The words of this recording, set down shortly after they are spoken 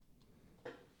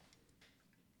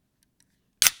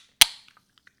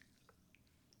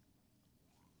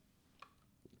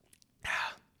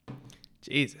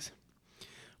Jesus.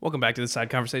 Welcome back to the Side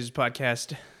Conversations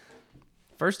podcast.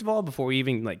 First of all, before we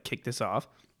even kick this off,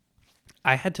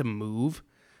 I had to move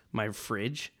my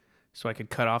fridge so I could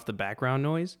cut off the background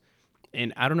noise.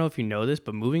 And I don't know if you know this,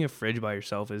 but moving a fridge by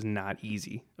yourself is not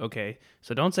easy, okay?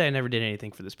 So don't say I never did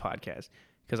anything for this podcast,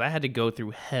 because I had to go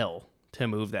through hell to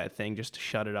move that thing just to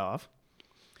shut it off.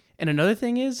 And another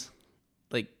thing is,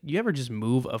 you ever just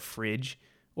move a fridge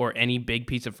or any big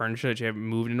piece of furniture that you haven't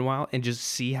moved in a while and just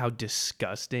see how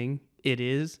disgusting it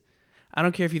is? I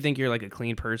don't care if you think you're a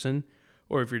clean person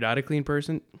or if you're not a clean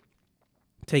person.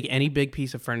 Take any big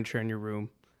piece of furniture in your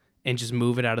room and just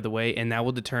move it out of the way, and that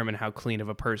will determine how clean of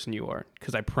a person you are.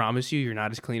 Because I promise you, you're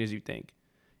not as clean as you think.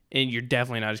 And you're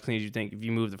definitely not as clean as you think if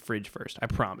you move the fridge first. I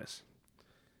promise.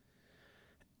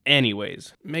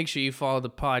 Anyways, make sure you follow the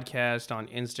podcast on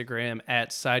Instagram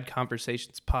at Side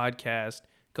Conversations Podcast.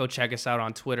 Go check us out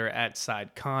on Twitter at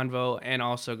Side Convo, and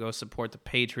also go support the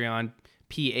Patreon,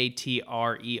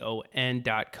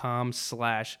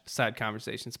 patreon.com/Side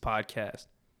Conversations Podcast.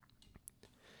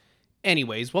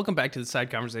 Anyways, welcome back to the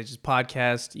Side Conversations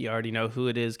Podcast. You already know who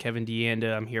it is, Kevin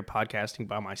Deanda. I'm here podcasting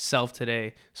by myself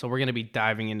today, so we're going to be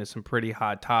diving into some pretty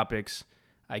hot topics,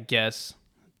 I guess.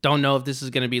 Don't know if this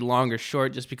is going to be long or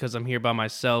short just because I'm here by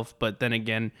myself, but then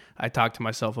again, I talk to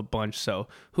myself a bunch, so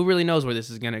who really knows where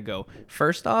this is going to go?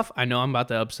 First off, I know I'm about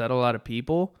to upset a lot of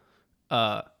people.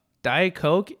 Diet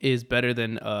Coke is better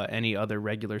than any other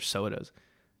regular sodas.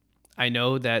 I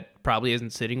know that probably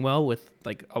isn't sitting well with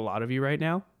a lot of you right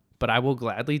now, but I will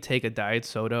gladly take a diet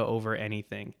soda over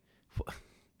anything.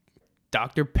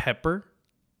 Dr. Pepper?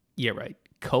 Yeah, right.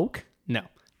 Coke? No.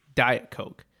 Diet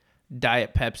Coke.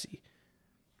 Diet Pepsi.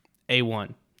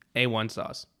 A1. A1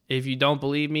 sauce. If you don't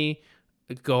believe me,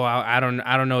 go out. I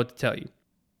don't know what to tell you.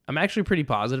 I'm actually pretty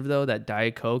positive, though, that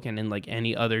Diet Coke and then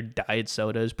any other diet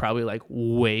soda is probably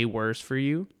way worse for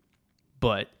you.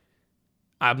 But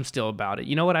I'm still about it.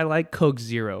 You know what I like? Coke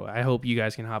Zero. I hope you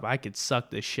guys can hop. I could suck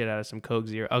the shit out of some Coke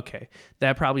Zero. Okay,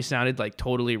 that probably sounded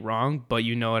totally wrong, but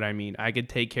you know what I mean. I could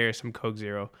take care of some Coke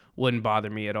Zero. Wouldn't bother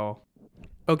me at all.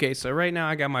 Okay, so right now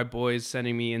I got my boys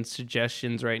sending me in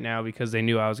suggestions right now because they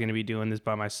knew I was going to be doing this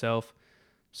by myself.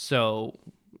 So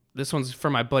this one's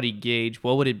for my buddy Gage.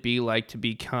 What would it be like to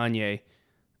be Kanye?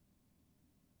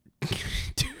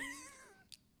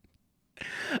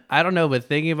 I don't know, but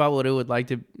thinking about what it would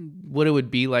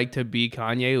be like to be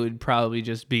Kanye would probably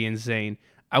just be insane.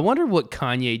 I wonder what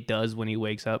Kanye does when he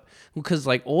wakes up, because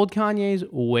old Kanye's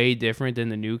way different than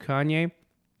the new Kanye.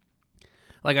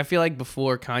 I feel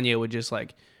before Kanye would just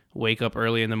wake up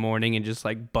early in the morning and just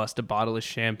bust a bottle of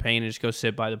champagne and just go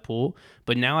sit by the pool.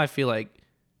 But now I feel I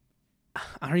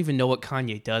don't even know what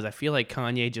Kanye does. I feel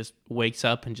Kanye just wakes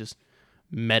up and just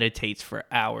meditates for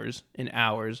hours and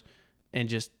hours and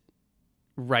just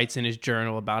writes in his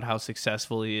journal about how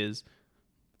successful he is,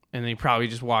 and then he probably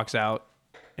just walks out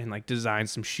and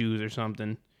designs some shoes or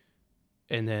something,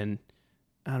 and then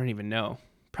I don't even know,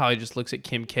 probably just looks at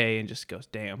Kim K and just goes,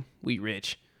 damn, we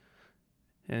rich,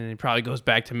 and then he probably goes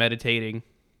back to meditating,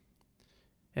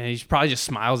 and he probably just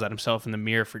smiles at himself in the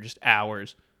mirror for just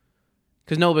hours,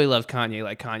 because nobody loves Kanye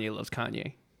like Kanye loves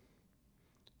Kanye.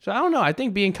 So I don't know, I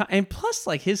think and plus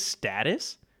his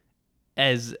status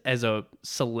as a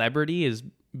celebrity is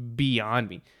beyond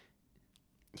me.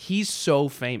 He's so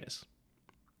famous.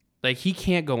 He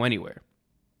can't go anywhere.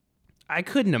 I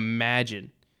couldn't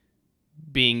imagine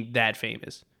being that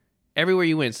famous. Everywhere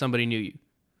you went, somebody knew you.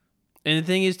 And the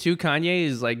thing is, too, Kanye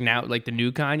is now, the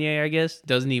new Kanye, I guess,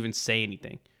 doesn't even say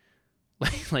anything.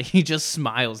 He just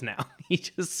smiles now. He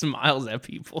just smiles at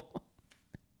people.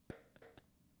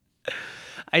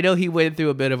 I know he went through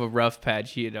a bit of a rough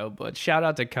patch, but shout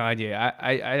out to Kanye.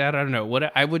 I don't know.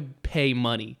 I would pay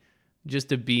money just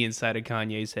to be inside of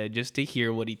Kanye's head, just to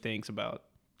hear what he thinks about.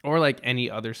 Or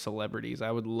any other celebrities.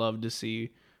 I would love to see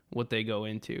what they go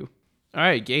into. All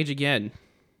right, Gage again.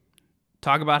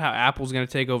 Talk about how Apple's going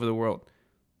to take over the world.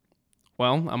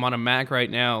 Well, I'm on a Mac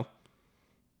right now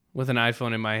with an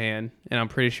iPhone in my hand, and I'm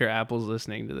pretty sure Apple's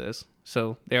listening to this.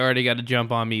 So they already got to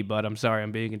jump on me, but I'm sorry,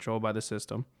 I'm being controlled by the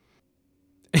system.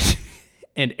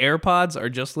 And AirPods are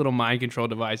just little mind control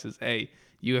devices. Hey,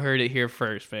 you heard it here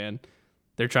first, man.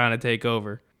 They're trying to take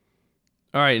over.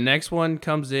 All right, next one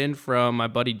comes in from my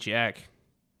buddy Jack.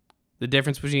 The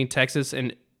difference between Texas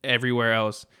and everywhere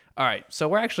else. All right, so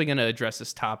we're actually going to address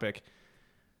this topic.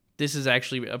 This is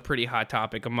actually a pretty hot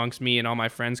topic amongst me and all my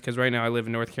friends, because right now I live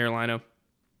in North Carolina.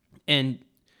 And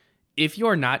if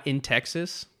you're not in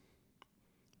Texas,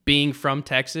 being from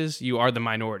Texas, you are the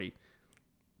minority.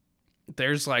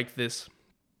 There's this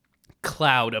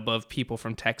cloud above people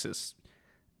from Texas.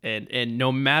 And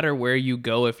no matter where you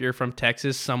go, if you're from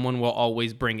Texas, someone will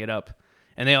always bring it up.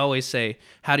 And they always say,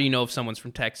 how do you know if someone's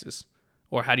from Texas?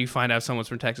 Or how do you find out if someone's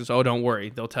from Texas? Oh, don't worry.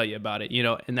 They'll tell you about it,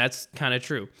 and that's kind of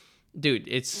true. Dude,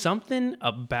 it's something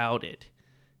about it.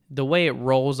 The way it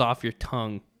rolls off your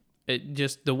tongue.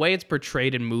 The way it's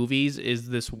portrayed in movies is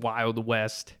this Wild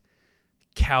West,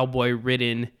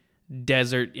 cowboy-ridden,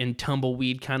 desert and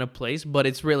tumbleweed kind of place, but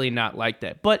it's really not like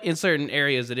that. But in certain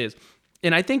areas it is.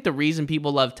 And I think the reason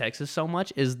people love Texas so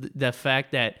much is the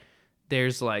fact that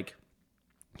there's like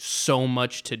so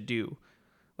much to do.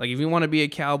 Like if you want to be a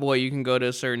cowboy, you can go to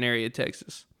a certain area of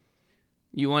Texas.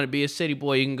 You want to be a city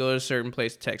boy, you can go to a certain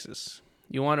place of Texas.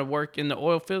 You want to work in the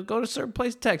oil field, go to a certain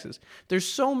place of Texas. There's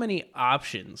so many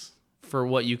options for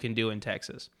what you can do in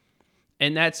Texas.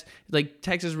 And that's like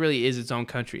Texas really is its own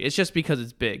country. It's just because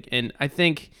it's big. And I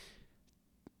think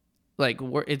like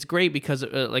it's great because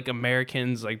like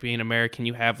Americans, like being American,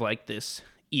 you have like this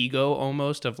ego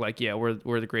almost of like, yeah,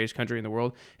 we're the greatest country in the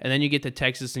world. And then you get to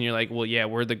Texas and you're like, well, yeah,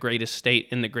 we're the greatest state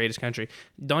in the greatest country.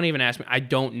 Don't even ask me. I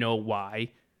don't know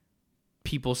why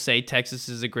people say Texas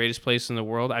is the greatest place in the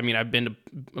world. I mean, I've been to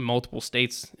multiple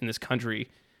states in this country.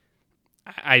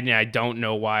 I don't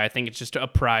know why. I think it's just a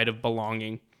pride of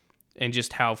belonging and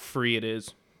just how free it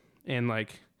is. And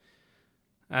like,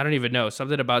 I don't even know.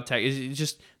 Something about Texas. It's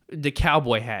just the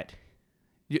cowboy hat.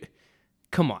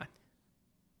 Come on.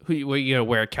 You gonna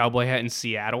wear a cowboy hat in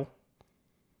Seattle?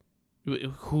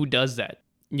 Who does that?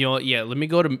 Yeah, let me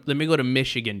go to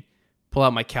Michigan. Pull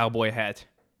out my cowboy hat.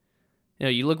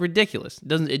 You look ridiculous.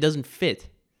 It doesn't fit.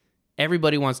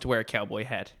 Everybody wants to wear a cowboy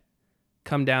hat.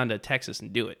 Come down to Texas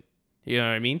and do it. You know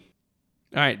what I mean?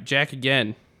 All right, Jack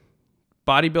again.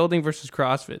 Bodybuilding versus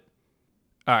CrossFit.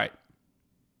 All right.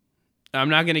 I'm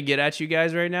not going to get at you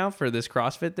guys right now for this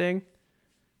CrossFit thing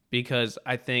because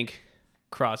I think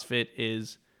CrossFit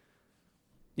is,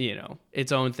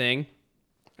 its own thing.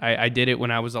 I did it when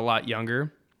I was a lot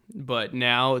younger, but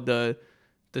now the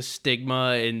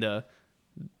stigma and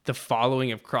the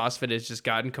following of CrossFit has just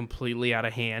gotten completely out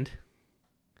of hand.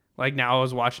 Like now I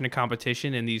was watching a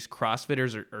competition and these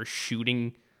CrossFitters are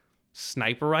shooting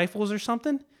sniper rifles or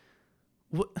something.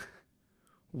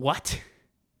 What?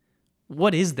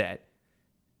 What is that?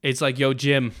 It's like, yo,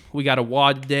 Jim, we got a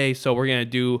WOD today, so we're going to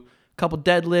do a couple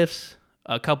deadlifts,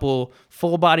 a couple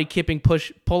full body kipping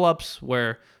pull-ups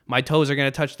where my toes are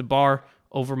going to touch the bar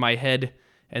over my head,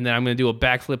 and then I'm going to do a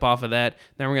backflip off of that.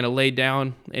 Then we're going to lay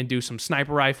down and do some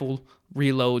sniper rifle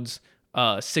reloads,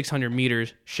 600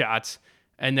 meters shots,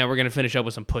 and then we're going to finish up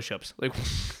with some push-ups. Like,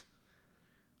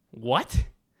 what?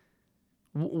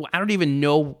 I don't even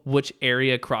know which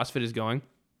area CrossFit is going.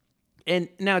 And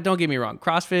now, don't get me wrong.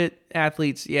 CrossFit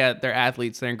athletes, yeah, they're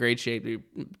athletes. They're in great shape. They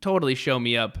totally show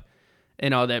me up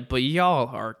and all that. But y'all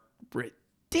are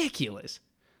ridiculous.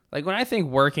 Like, when I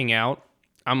think working out,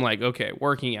 I'm like, okay,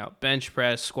 working out, bench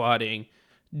press, squatting,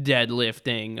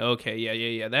 deadlifting. Okay,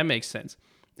 yeah, that makes sense.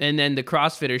 And then the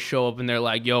CrossFitters show up and they're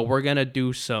like, yo, we're going to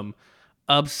do some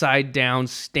upside down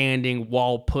standing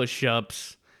wall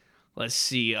push-ups. Let's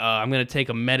see. I'm going to take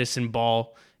a medicine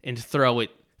ball and throw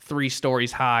it 3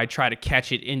 stories high, try to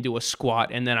catch it into a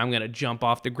squat, and then I'm going to jump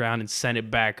off the ground and send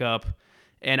it back up.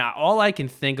 And all I can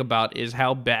think about is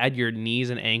how bad your knees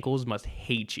and ankles must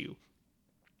hate you.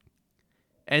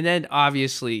 And then,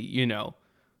 obviously,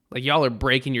 like y'all are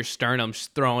breaking your sternums,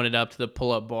 throwing it up to the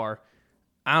pull-up bar.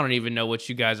 I don't even know what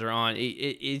you guys are on.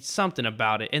 It's something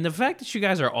about it. And the fact that you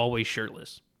guys are always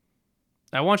shirtless.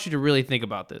 I want you to really think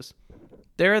about this.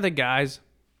 There are the guys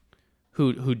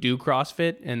who do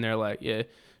CrossFit, and they're like, yeah,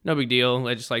 no big deal.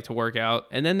 I just like to work out.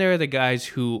 And then there are the guys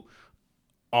who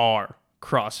are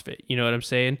CrossFit. You know what I'm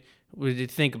saying?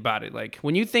 Think about it. Like,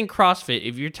 when you think CrossFit,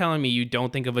 if you're telling me you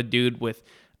don't think of a dude with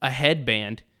a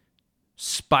headband,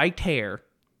 spiked hair,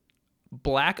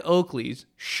 black Oakleys,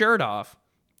 shirt off,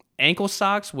 ankle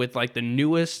socks with like the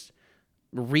newest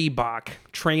Reebok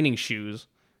training shoes,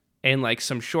 and like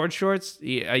some short shorts,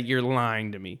 you're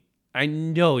lying to me. I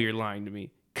know you're lying to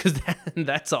me because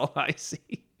that's all I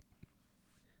see.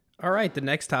 All right, the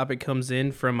next topic comes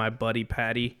in from my buddy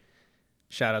Patty.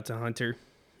 Shout out to Hunter,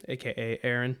 a.k.a.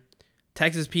 Aaron.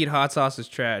 Texas Pete hot sauce is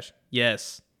trash.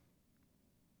 Yes.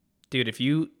 Dude, if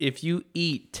you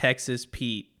eat Texas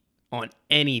Pete on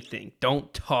anything,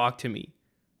 don't talk to me.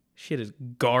 Shit is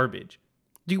garbage.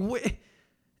 Dude,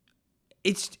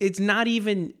 it's not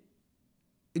even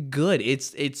good.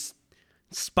 It's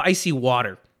spicy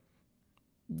water.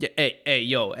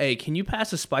 Hey, can you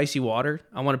pass a spicy water?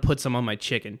 I want to put some on my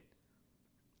chicken.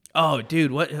 Oh,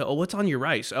 dude, what's on your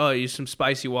rice? Oh, use some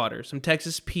spicy water. Some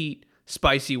Texas Pete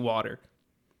spicy water.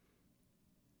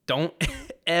 Don't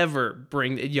ever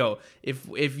bring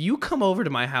if you come over to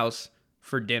my house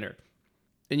for dinner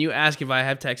and you ask if I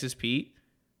have Texas Pete,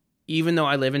 even though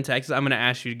I live in Texas, I'm going to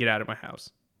ask you to get out of my house.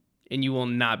 And you will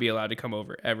not be allowed to come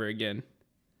over ever again.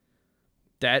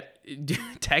 That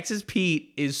Texas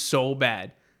Pete is so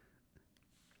bad.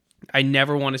 I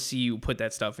never want to see you put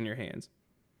that stuff in your hands.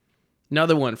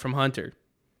 Another one from Hunter.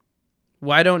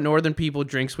 Why don't northern people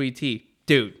drink sweet tea?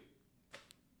 Dude,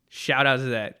 shout out to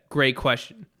that. Great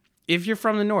question. If you're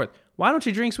from the north, why don't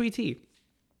you drink sweet tea?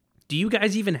 Do you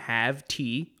guys even have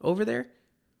tea over there?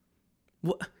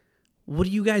 What are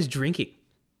you guys drinking?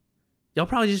 Y'all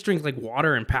probably just drink like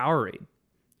water and Powerade.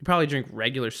 You probably drink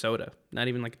regular soda, not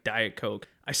even like Diet Coke.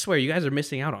 I swear, you guys are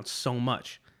missing out on so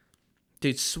much.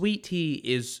 Dude, sweet tea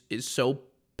is so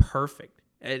perfect.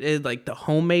 It, like the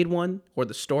homemade one or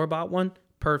the store-bought one,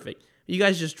 perfect. You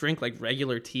guys just drink like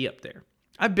regular tea up there.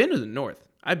 I've been to the north.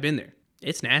 I've been there.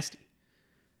 It's nasty.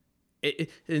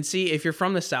 And see, if you're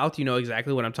from the south, you know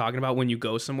exactly what I'm talking about when you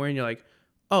go somewhere and you're like,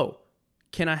 oh,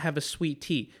 can I have a sweet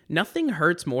tea? Nothing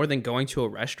hurts more than going to a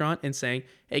restaurant and saying,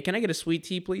 hey, can I get a sweet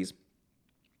tea, please?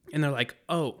 And they're like,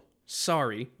 oh,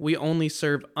 sorry, we only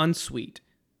serve unsweet.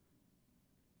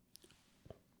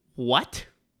 What?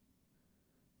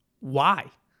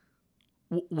 Why?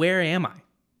 Where am I?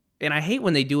 And I hate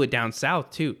when they do it down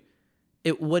south too.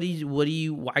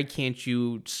 Why can't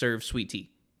you serve sweet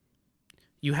tea?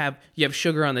 You have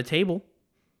sugar on the table,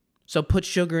 so put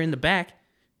sugar in the back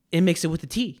and mix it with the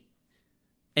tea.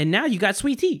 And now you got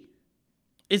sweet tea.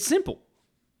 It's simple.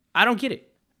 I don't get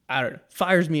it. I don't know.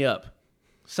 Fires me up.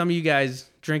 Some of you guys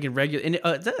drinking regular, and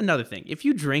that's another thing. If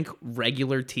you drink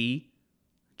regular tea,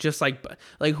 just like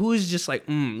who is just like,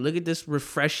 look at this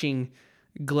refreshing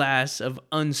glass of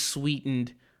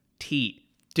unsweetened tea,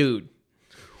 dude.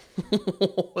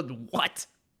 What?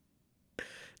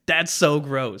 That's so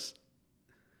gross.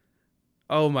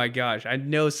 Oh my gosh. I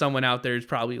know someone out there is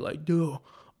probably like, dude,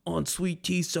 unsweet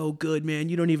tea so good, man.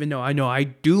 You don't even know. I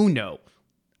do know.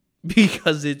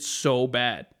 Because it's so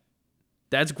bad.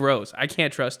 That's gross. I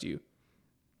can't trust you.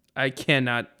 I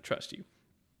cannot trust you.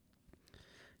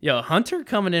 Yo, Hunter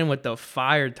coming in with the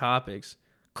fire topics.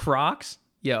 Crocs?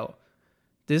 Yo,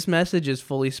 this message is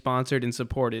fully sponsored and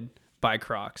supported by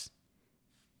Crocs.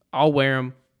 I'll wear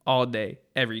them all day,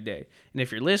 every day. And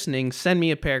if you're listening, send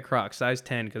me a pair of Crocs, size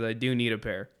 10, because I do need a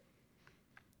pair.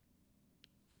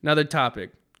 Another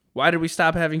topic. Why did we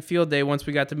stop having field day once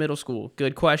we got to middle school?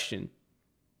 Good question.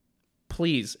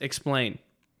 Please explain.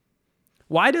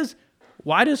 Why does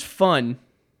fun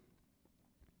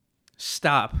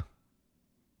stop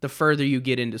the further you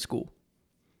get into school?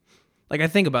 Like, I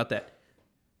think about that.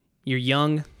 You're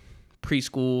young,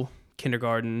 preschool,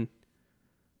 kindergarten,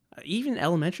 even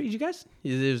elementary. Did you guys?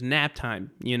 It was nap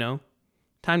time, you know?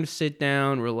 Time to sit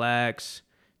down, relax,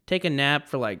 take a nap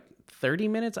for like 30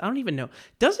 minutes. I don't even know.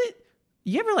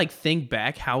 You ever like think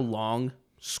back how long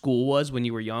school was when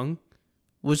you were young?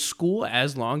 Was school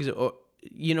as long as it,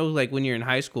 you know, like when you're in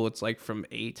high school, it's like from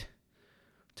 8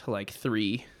 to like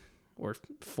 3 or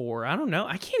 4. I don't know.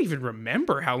 I can't even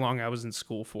remember how long I was in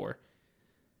school for.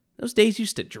 Those days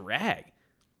used to drag.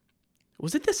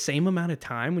 Was it the same amount of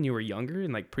time when you were younger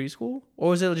in like preschool? Or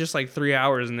was it just like 3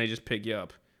 hours and they just pick you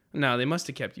up? No, they must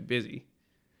have kept you busy.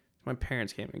 My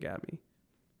parents came and got me.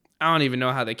 I don't even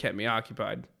know how they kept me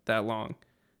occupied that long.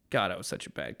 God, I was such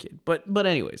a bad kid. But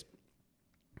anyways,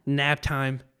 nap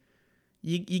time.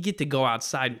 You get to go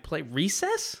outside and play.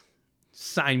 Recess?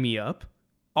 Sign me up.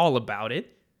 All about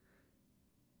it.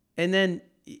 And then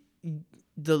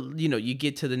you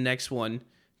get to the next one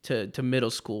to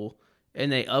middle school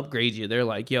and they upgrade you. They're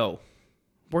like, yo,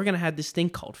 we're going to have this thing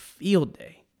called field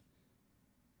day.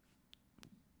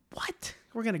 What?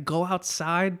 We're going to go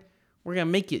outside. We're going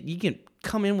to make it. You can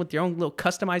come in with your own little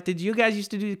customized. Did you guys used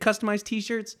to do customized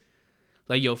t-shirts?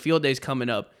 Like, yo, field day's coming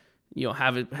up. You know,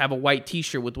 have a white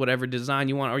t-shirt with whatever design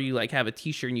you want, or you like have a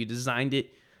t-shirt and you designed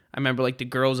it. I remember like the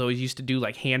girls always used to do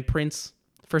like handprints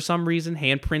for some reason.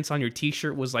 Handprints on your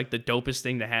t-shirt was like the dopest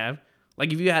thing to have.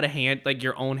 Like if you had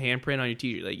your own handprint on your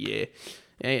t-shirt, like, yeah,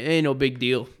 ain't no big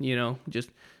deal, you know, just,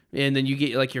 and then you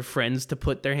get like your friends to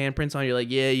put their handprints on. You're like,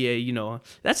 yeah, you know,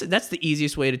 that's the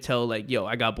easiest way to tell, like, yo,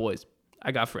 I got boys,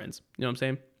 I got friends. You know what I'm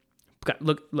saying?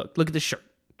 Look at the shirt.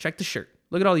 Check the shirt.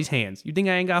 Look at all these hands. You think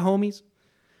I ain't got homies?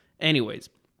 Anyways,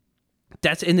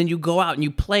 and then you go out and you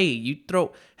play. You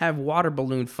have water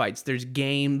balloon fights. There's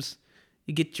games.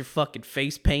 You get your fucking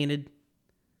face painted.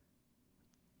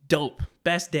 Dope.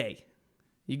 Best day.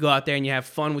 You go out there and you have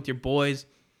fun with your boys.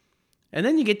 And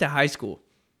then you get to high school.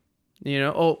 You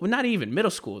know, not even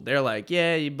middle school. They're like,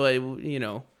 yeah, but, you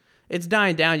know, it's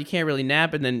dying down. You can't really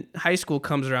nap. And then high school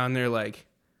comes around and they're like,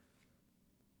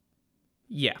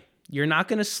 Yeah, you're not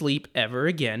going to sleep ever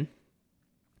again.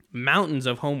 Mountains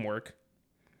of homework.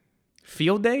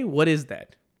 Field day? What is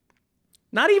that?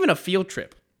 Not even a field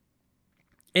trip.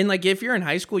 And like if you're in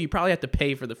high school, you probably have to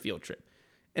pay for the field trip.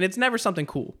 And it's never something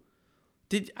cool.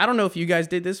 I don't know if you guys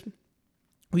did this.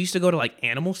 We used to go to like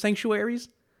animal sanctuaries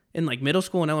in like middle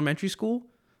school and elementary school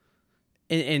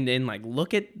and like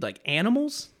look at like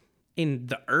animals in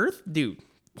the earth. Dude,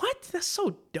 what? That's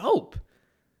so dope.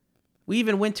 We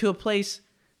even went to a place,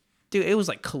 dude, it was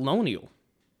like colonial.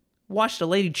 Watched a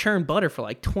lady churn butter for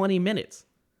like 20 minutes.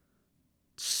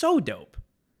 So dope.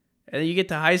 And then you get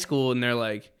to high school and they're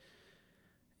like,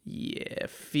 yeah,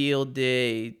 field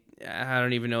day. I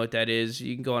don't even know what that is.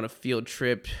 You can go on a field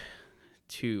trip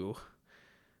to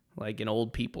like an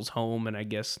old people's home and I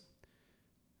guess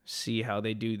see how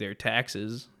they do their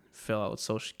taxes, fill out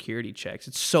social security checks.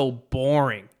 It's so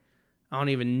boring. I don't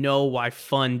even know why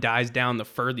fun dies down the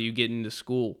further you get into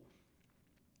school.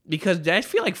 Because I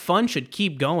feel like fun should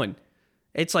keep going.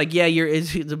 It's like, yeah,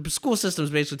 the school system's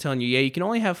basically telling you, yeah, you can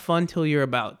only have fun till you're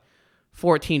about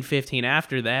 14, 15.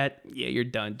 After that, yeah, you're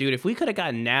done. Dude, if we could have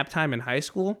gotten nap time in high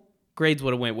school, grades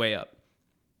would have went way up.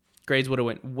 Grades would have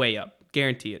went way up.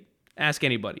 Guarantee it. Ask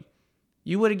anybody.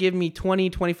 You would have given me 20,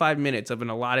 25 minutes of an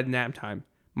allotted nap time.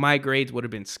 My grades would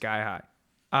have been sky high.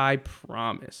 I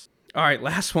promise. All right,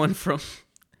 last one from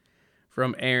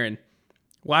Aaron.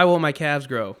 Why won't my calves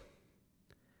grow?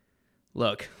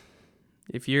 Look,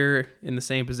 if you're in the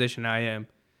same position I am,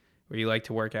 where you like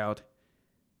to work out,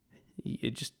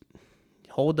 you just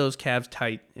hold those calves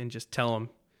tight and just tell them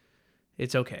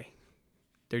it's okay.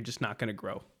 They're just not going to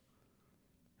grow.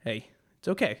 Hey, it's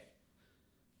okay.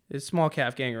 There's a small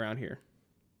calf gang around here.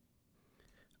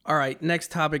 All right,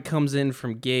 next topic comes in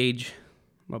from Gage,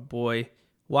 my boy.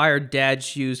 Why are dad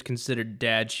shoes considered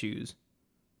dad shoes?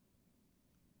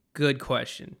 Good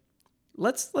question.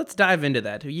 Let's dive into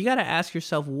that. You got to ask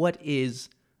yourself, what is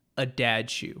a dad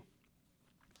shoe?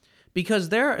 Because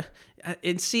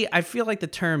I feel like the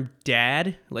term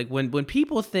dad, like when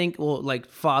people think, well, like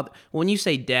father, when you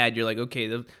say dad, you're like,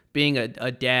 okay, being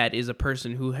a dad is a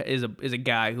person who is a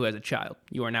guy who has a child.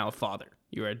 You are now a father.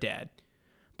 You are a dad.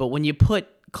 But when you put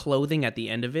clothing at the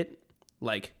end of it,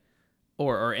 like,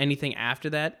 or anything after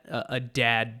that, a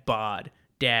dad bod,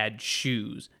 dad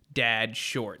shoes, dad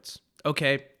shorts.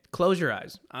 Okay, close your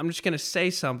eyes. I'm just gonna say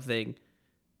something,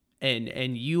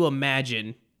 and you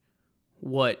imagine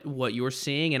what you're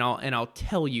seeing, and I'll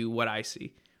tell you what I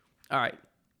see. All right,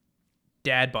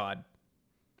 dad bod.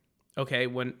 Okay,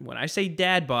 when I say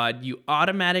dad bod, you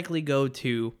automatically go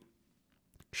to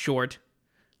short,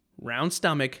 round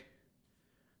stomach,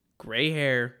 gray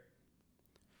hair,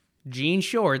 jean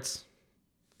shorts,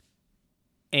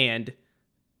 and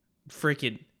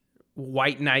freaking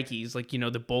white Nikes, like,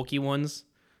 the bulky ones,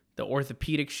 the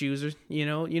orthopedic shoes, you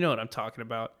know what I'm talking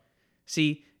about.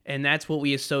 See, and that's what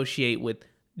we associate with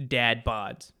dad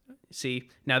bods. See,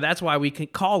 now that's why we can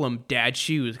call them dad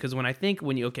shoes, because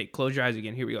okay, close your eyes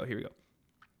again. Here we go.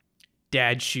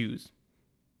 Dad shoes.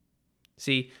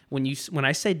 See, when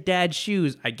I say dad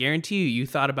shoes, I guarantee you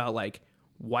thought about like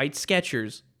white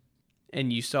Skechers,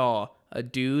 and you saw a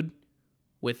dude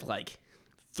with like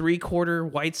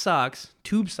 3/4 white socks,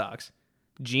 tube socks,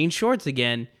 jean shorts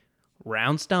again,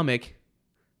 round stomach,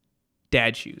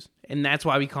 dad shoes. And that's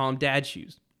why we call them dad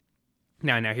shoes.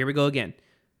 Now here we go again.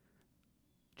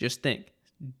 Just think,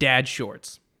 dad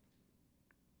shorts.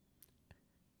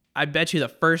 I bet you the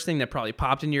first thing that probably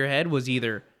popped into your head was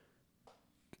either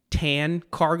tan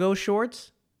cargo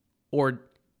shorts or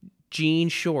jean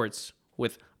shorts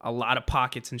with a lot of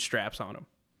pockets and straps on them.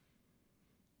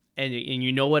 And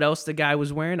you know what else the guy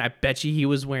was wearing? I bet you he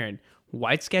was wearing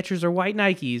white Skechers or white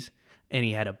Nikes, and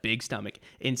he had a big stomach.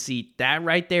 And see, that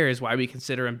right there is why we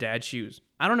consider him dad shoes.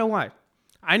 I don't know why.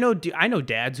 I know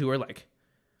dads who are like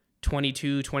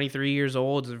 22, 23 years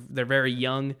old. They're very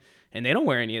young, and they don't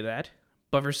wear any of that.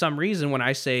 But for some reason, when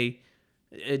I say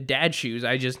dad shoes,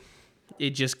 it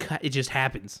just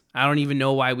happens. I don't even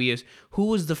know why who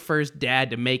was the first dad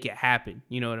to make it happen?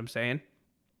 You know what I'm saying?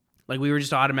 Like, we were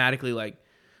just automatically like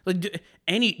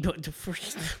any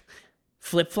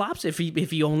flip flops. If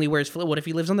he only wears what if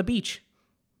he lives on the beach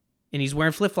and he's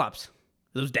wearing flip flops?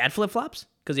 Those dad flip flops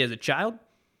because he has a child.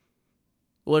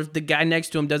 What if the guy next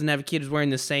to him doesn't have a kid who's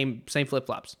wearing the same flip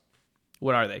flops?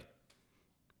 What are they?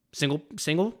 Single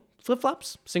flip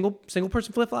flops? Single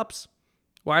person flip flops?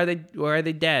 Why are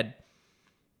they dad?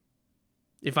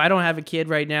 If I don't have a kid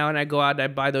right now and I go out and I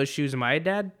buy those shoes, am I a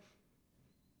dad?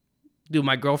 Do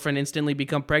my girlfriend instantly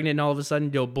become pregnant and all of a sudden,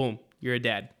 boom, you're a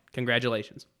dad.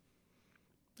 Congratulations.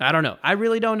 I don't know. I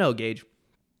really don't know, Gage.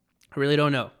 I really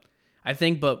don't know. I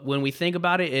think, but when we think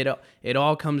about it, it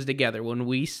all comes together. When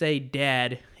we say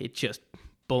dad, it just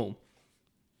boom.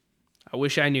 I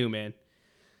wish I knew, man.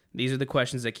 These are the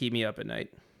questions that keep me up at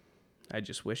night. I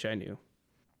just wish I knew.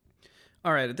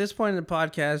 All right, at this point in the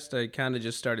podcast, I kind of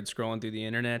just started scrolling through the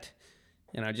internet,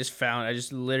 and I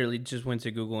just literally just went to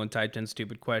Google and typed in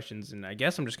stupid questions, and I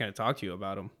guess I'm just going to talk to you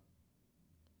about them.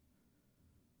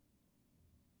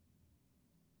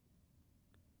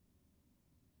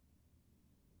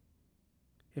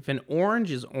 If an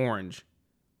orange is orange,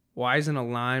 why isn't a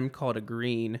lime called a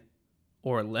green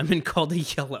or a lemon called a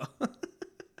yellow?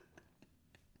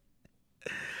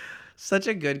 Such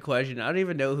a good question. I don't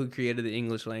even know who created the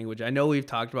English language. I know we've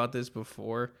talked about this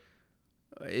before.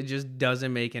 It just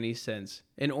doesn't make any sense.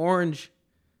 Is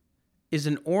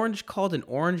an orange called an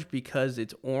orange because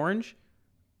it's orange?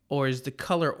 Or is the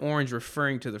color orange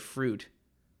referring to the fruit?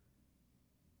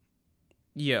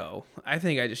 Yo, I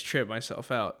think I just tripped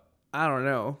myself out. I don't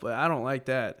know, but I don't like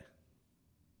that.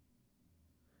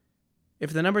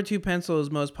 If the number 2 pencil is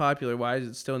most popular, why is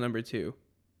it still number 2?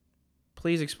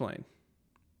 Please explain.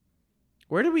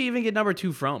 Where did we even get number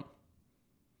 2 from?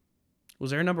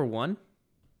 Was there a number 1?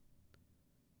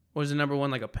 Or was the number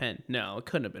 1 like a pen? No, it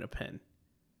couldn't have been a pen.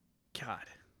 God,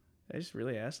 did I just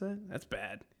really ask that? That's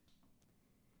bad.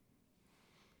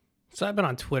 So I've been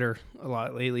on Twitter a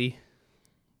lot lately.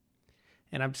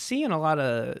 And I'm seeing a lot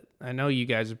of, I know you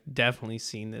guys have definitely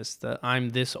seen this, the I'm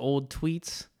this old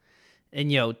tweets.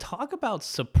 And yo, talk about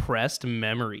suppressed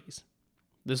memories.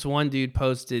 This one dude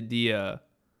posted the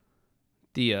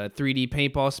 3D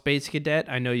paintball Space Cadet.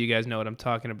 I know you guys know what I'm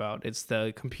talking about. It's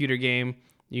the computer game.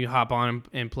 You hop on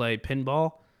and play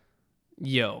pinball.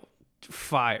 Yo,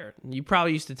 fire. You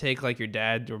probably used to take like your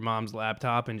dad or mom's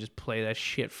laptop and just play that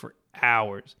shit for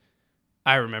hours.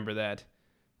 I remember that.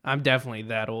 I'm definitely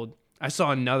that old. I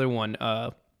saw another one.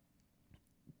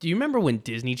 Do you remember when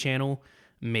Disney Channel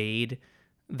made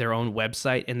their own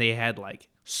website and they had like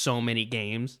so many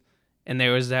games? And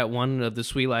there was that one of The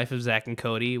Sweet Life of Zack and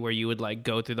Cody where you would like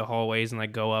go through the hallways and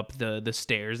like go up the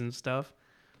stairs and stuff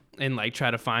and like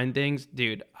try to find things.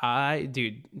 Dude,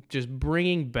 just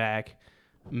bringing back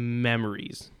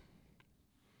memories.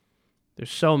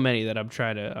 There's so many that I'm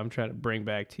trying to bring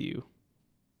back to you.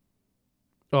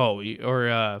 Oh,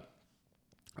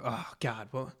 oh God,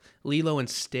 well, Lilo and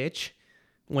Stitch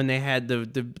when they had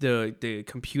the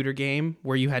computer game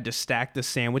where you had to stack the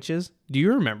sandwiches. Do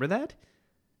you remember that?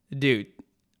 Dude,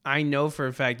 I know for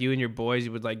a fact you and your boys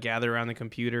would like gather around the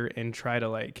computer and try to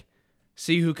like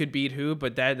see who could beat who,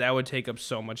 but that would take up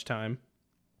so much time.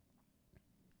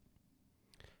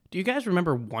 Do you guys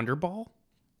remember Wonder Ball?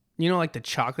 You know, like the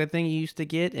chocolate thing you used to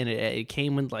get, and it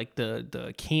came with like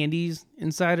the candies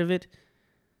inside of it.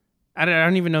 I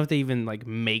don't even know if they even like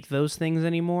make those things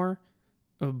anymore,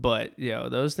 but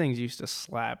those things used to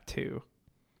slap too.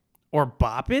 Or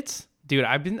Bop It, dude.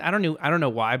 I don't know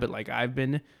why, but like I've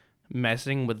been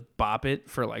messing with Bop It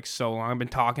for like so long. I've been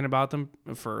talking about them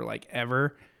for like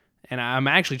ever, and I'm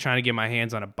actually trying to get my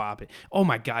hands on a Bop It. Oh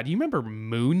my God, you remember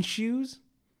Moon Shoes?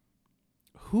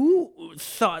 Who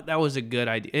thought that was a good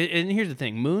idea? And here's the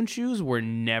thing, Moon Shoes were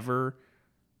never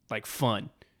like fun.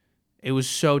 It was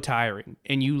so tiring,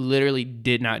 and you literally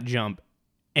did not jump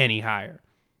any higher.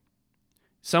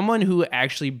 Someone who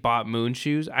actually bought Moon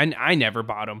Shoes, I never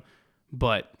bought them,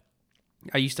 but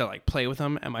I used to like play with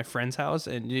them at my friend's house,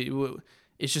 and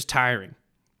it's just tiring.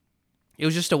 It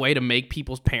was just a way to make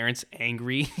people's parents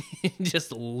angry and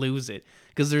just lose it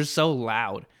because they're so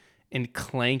loud and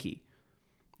clanky.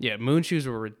 Yeah, Moon Shoes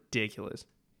were ridiculous.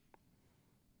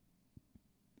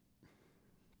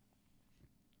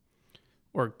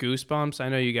 Or Goosebumps. I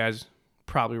know you guys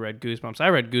probably read Goosebumps. I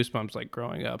read Goosebumps like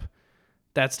growing up.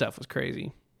 That stuff was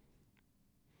crazy.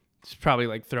 It's probably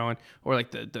like throwing, or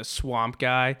like the swamp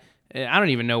guy. I don't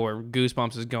even know where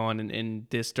Goosebumps is going in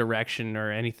this direction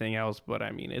or anything else, but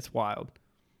I mean, it's wild.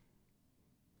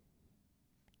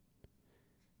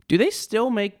 Do they still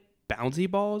make bouncy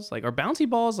balls? Like, are bouncy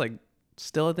balls like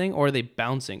still a thing, or are they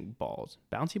bouncing balls?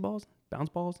 Bouncy balls? Bounce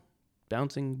balls?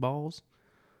 Bouncing balls?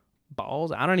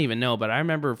 Balls? I don't even know, but I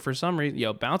remember for some reason,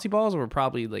 bouncy balls were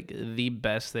probably like the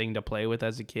best thing to play with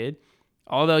as a kid.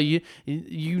 Although you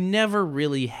never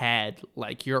really had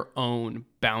like your own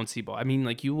bouncy ball. I mean,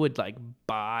 like you would like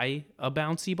buy a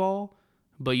bouncy ball,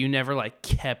 but you never like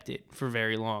kept it for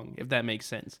very long, if that makes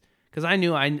sense. Because I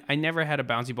knew I never had a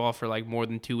bouncy ball for like more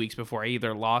than 2 weeks before I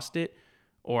either lost it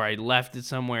or I left it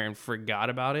somewhere and forgot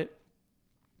about it.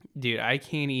 Dude, I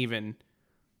can't even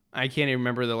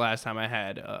remember the last time I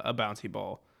had a bouncy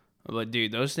ball. But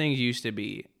dude, those things used to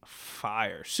be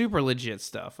fire. Super legit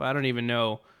stuff. I don't even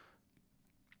know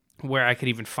where I could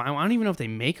even find one. I don't even know if they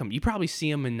make them. You probably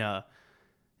see them in,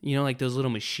 like those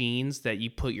little machines that you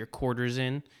put your quarters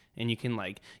in and you can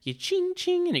like, you ching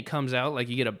ching and it comes out like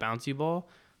you get a bouncy ball.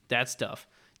 That stuff.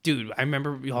 Dude, I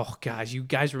remember, oh gosh, you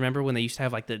guys remember when they used to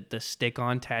have like the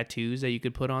stick-on tattoos that you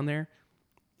could put on there?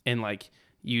 And like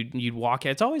you'd walk,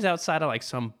 it's always outside of like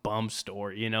some bum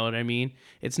store, you know what I mean?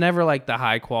 It's never like the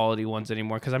high quality ones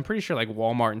anymore because I'm pretty sure like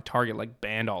Walmart and Target like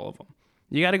banned all of them.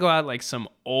 You got to go out like some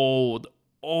old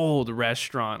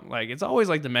restaurant. Like it's always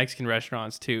like the Mexican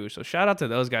restaurants too. So shout out to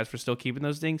those guys for still keeping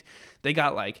those things. They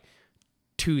got like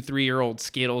 2-3-year-old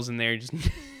Skittles in there. Just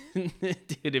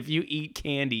dude, if you eat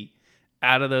candy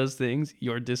out of those things,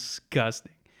 you're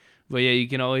disgusting. But yeah, you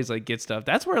can always like get stuff.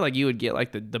 That's where like you would get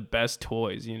like the best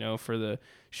toys, for the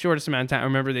shortest amount of time. I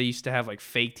remember they used to have like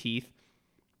fake teeth.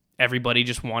 Everybody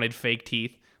just wanted fake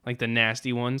teeth, like the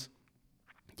nasty ones.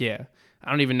 Yeah.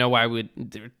 I don't even know why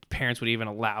their parents would even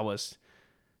allow us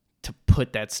to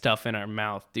put that stuff in our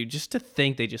mouth, dude. Just to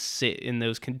think they just sit in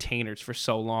those containers for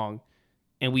so long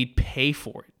and we'd pay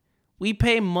for it. We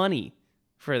pay money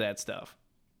for that stuff.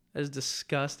 That's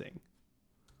disgusting.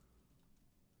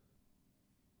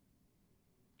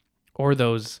 Or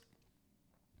those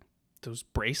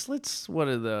bracelets? What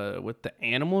are with the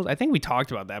animals? I think we talked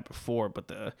about that before,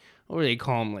 but what do they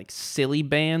call them? Like silly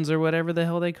bands or whatever the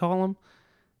hell they call them?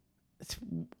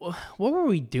 What were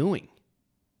we doing?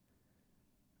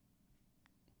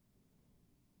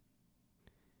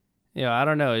 Yeah, I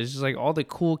don't know. It's just like all the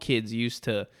cool kids used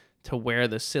to wear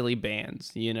the silly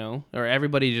bands, or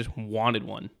everybody just wanted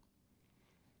one,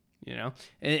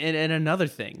 And another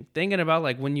thing, thinking about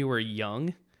like when you were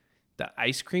young, the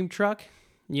ice cream truck,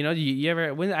 you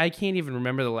ever, I can't even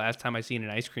remember the last time I seen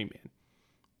an ice cream man.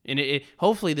 And it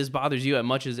hopefully this bothers you as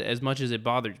much as it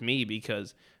bothers me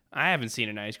because I haven't seen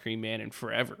an ice cream man in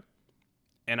forever.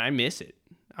 And I miss it.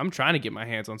 I'm trying to get my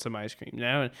hands on some ice cream.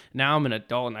 Now I'm an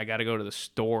adult and I got to go to the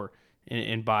store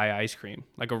and buy ice cream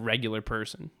like a regular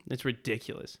person. It's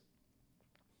ridiculous.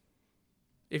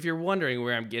 If you're wondering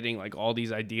where I'm getting like all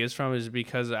these ideas from, is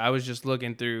because I was just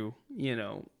looking through,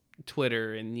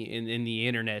 Twitter and in the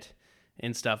internet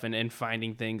and stuff and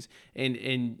finding things.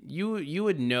 And you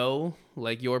would know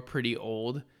like you're pretty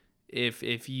old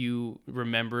if you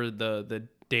remember the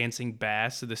dancing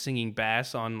bass or the singing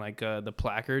bass on like the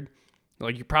placard.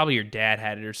 Like your dad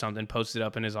had it or something posted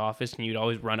up in his office and you'd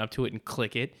always run up to it and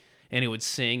click it and it would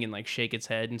sing and like shake its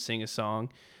head and sing a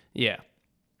song. Yeah.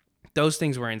 Those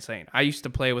things were insane. I used to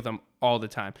play with them all the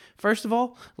time. First of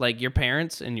all, like your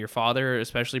parents and your father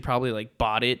especially probably like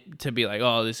bought it to be like,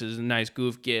 oh, this is a nice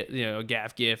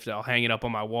gaff gift. I'll hang it up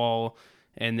on my wall.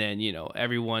 And then,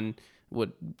 everyone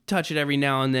would touch it every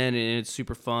now and then and it's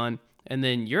super fun. And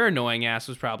then your annoying ass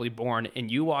was probably born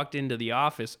and you walked into the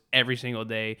office every single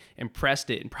day and pressed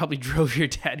it and probably drove your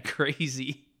dad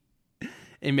crazy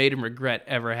and made him regret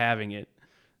ever having it.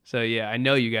 So yeah, I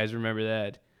know you guys remember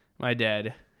that. My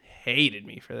dad hated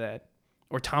me for that.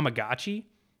 Or Tamagotchi.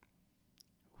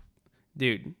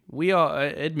 Dude, we all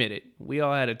admit it. We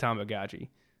all had a Tamagotchi.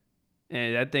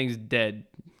 And that thing's dead.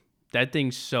 That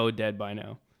thing's so dead by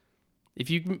now. If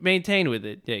you maintain with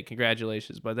it, hey,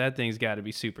 congratulations. But that thing's got to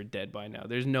be super dead by now.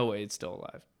 There's no way it's still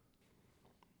alive.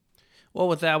 Well,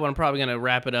 with that one, I'm probably going to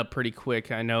wrap it up pretty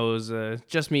quick. I know it was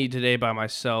just me today by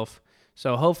myself.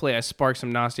 So hopefully I sparked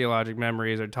some nostalgic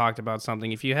memories or talked about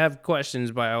something. If you have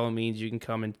questions, by all means, you can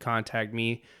come and contact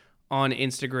me on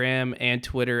Instagram and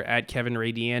Twitter at Kevin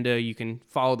Radianda. You can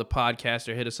follow the podcast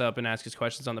or hit us up and ask us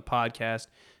questions on the podcast.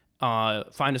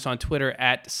 Find us on Twitter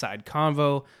at Side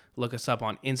Convo. Look us up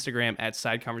on Instagram at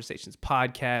Side Conversations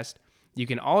Podcast. You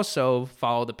can also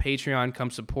follow the Patreon. Come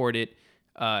support it.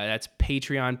 That's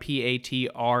Patreon,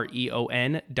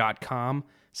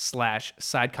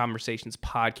 patreon.com/Side Conversations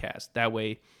Podcast. That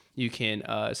way you can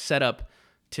set up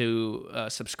to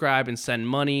subscribe and send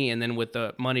money. And then with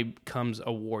the money comes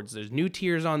awards. There's new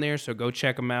tiers on there, so go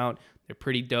check them out. They're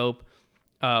pretty dope.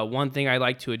 One thing I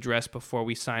like to address before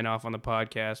we sign off on the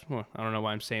podcast, I don't know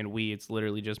why I'm saying we, it's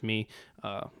literally just me,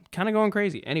 kind of going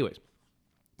crazy. Anyways,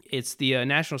 it's the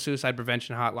National Suicide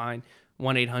Prevention Hotline,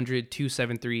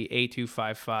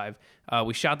 1-800-273-8255.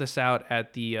 We shout this out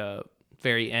at the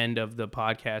very end of the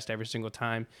podcast every single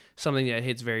time, something that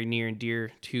hits very near and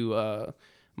dear to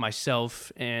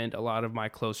myself and a lot of my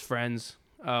close friends.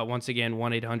 Once again,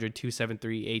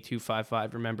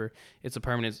 1-800-273-8255. Remember, it's a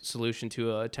permanent solution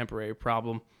to a temporary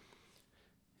problem.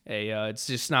 Hey, it's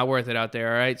just not worth it out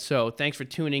there, all right? So thanks for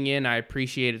tuning in. I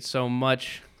appreciate it so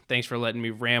much. Thanks for letting me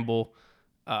ramble.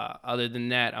 Other than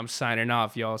that, I'm signing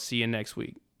off, y'all. See you next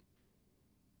week.